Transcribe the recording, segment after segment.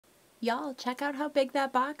Y'all, check out how big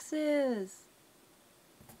that box is.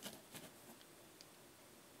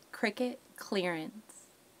 Cricut clearance.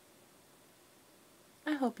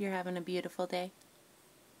 I hope you're having a beautiful day.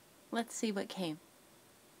 Let's see what came.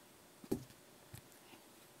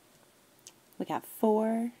 We got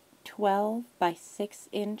 4 12 by 6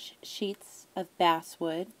 inch sheets of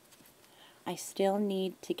basswood. I still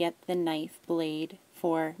need to get the knife blade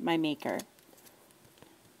for my maker.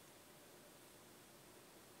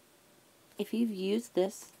 If you've used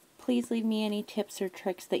this, please leave me any tips or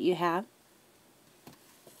tricks that you have.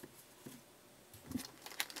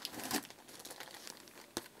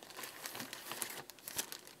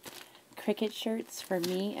 Cricut shirts for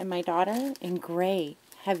me and my daughter in gray.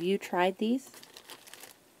 Have you tried these?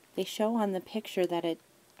 They show on the picture that it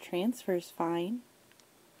transfers fine.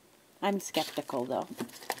 I'm skeptical though.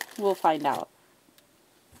 We'll find out.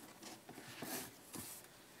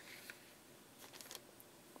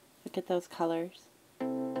 Look at those colors.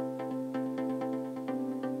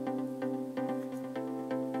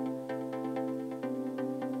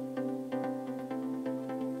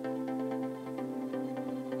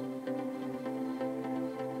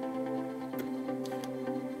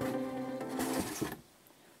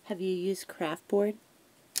 Have you used craft board?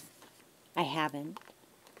 I haven't.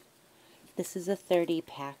 This is a 30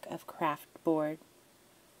 pack of craft board,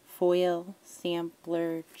 foil,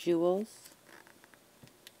 sampler, jewels.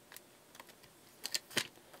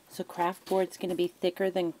 So craft board's going to be thicker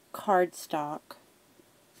than cardstock,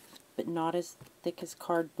 but not as thick as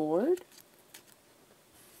cardboard.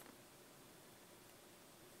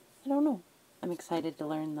 I don't know. I'm excited to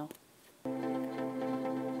learn though.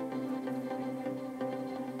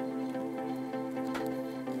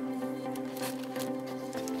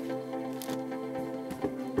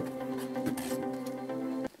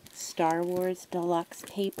 Star Wars Deluxe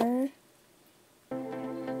paper.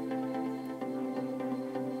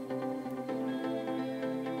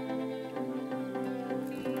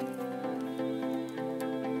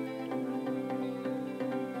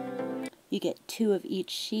 You get 2 of each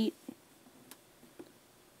sheet.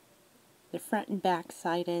 They're front and back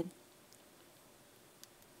sided.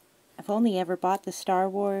 I've only ever bought the Star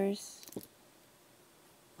Wars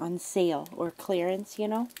on sale or clearance, you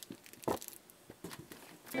know.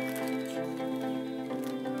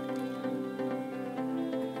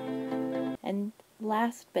 And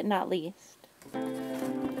last but not least,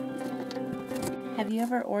 have you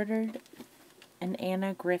ever ordered an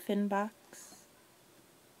Anna Griffin box?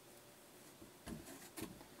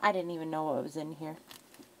 I didn't even know what was in here.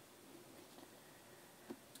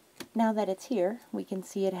 Now that it's here, we can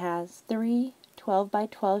see it has 3 12 by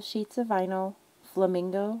 12 sheets of vinyl,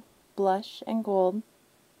 flamingo, blush, and gold,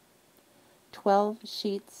 12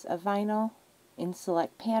 sheets of vinyl in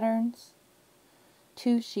select patterns,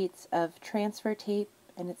 2 sheets of transfer tape,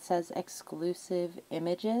 and it says exclusive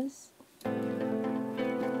images.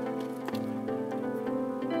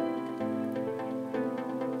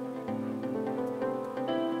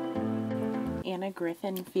 Anna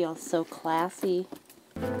Griffin feels so classy.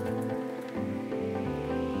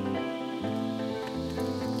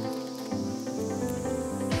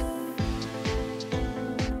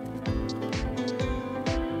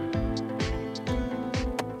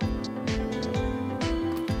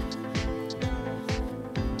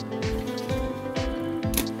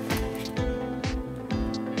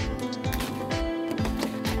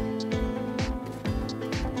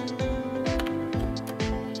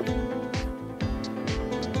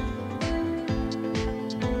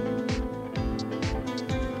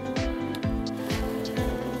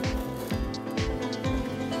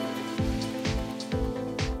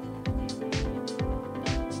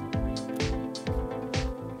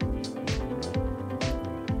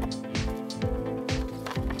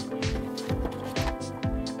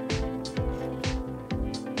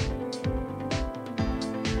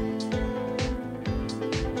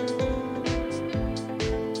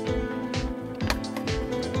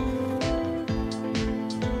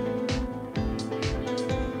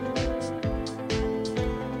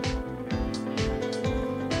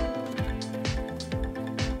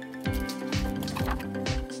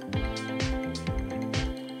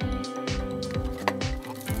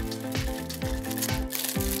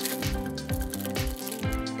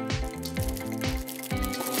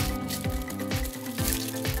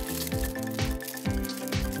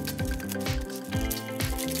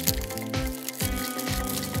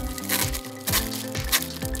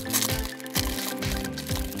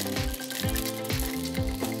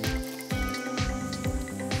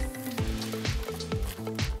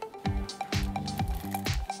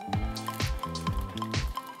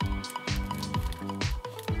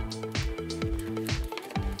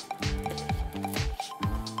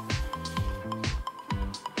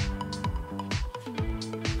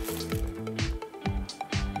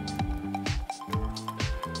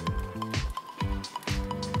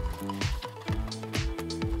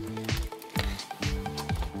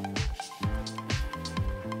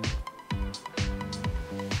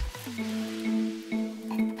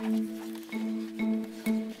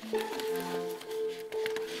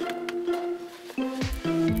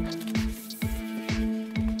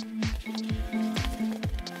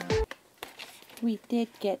 We did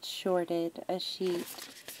get shorted a sheet.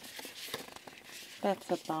 That's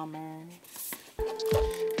a bummer.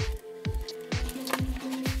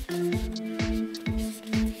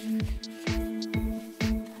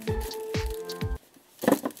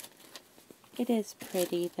 It is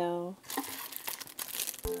pretty though.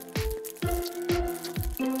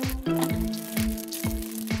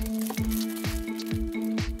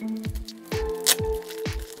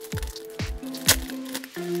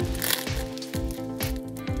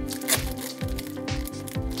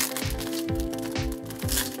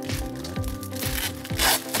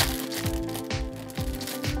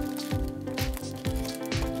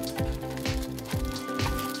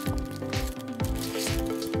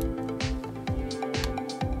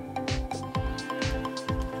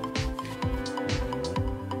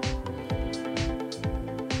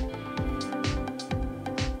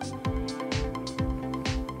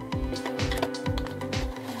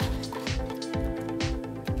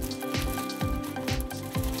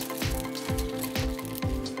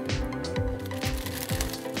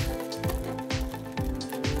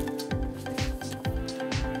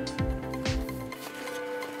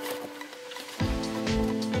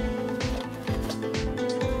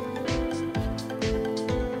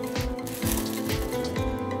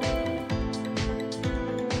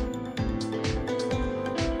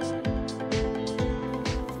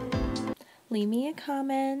 Leave me a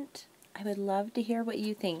comment. I would love to hear what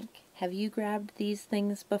you think. Have you grabbed these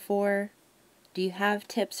things before? Do you have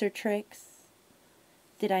tips or tricks?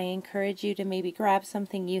 Did I encourage you to maybe grab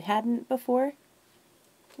something you hadn't before?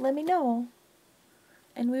 Let me know.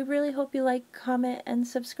 And we really hope you like, comment, and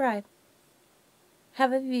subscribe.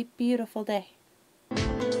 Have a beautiful day.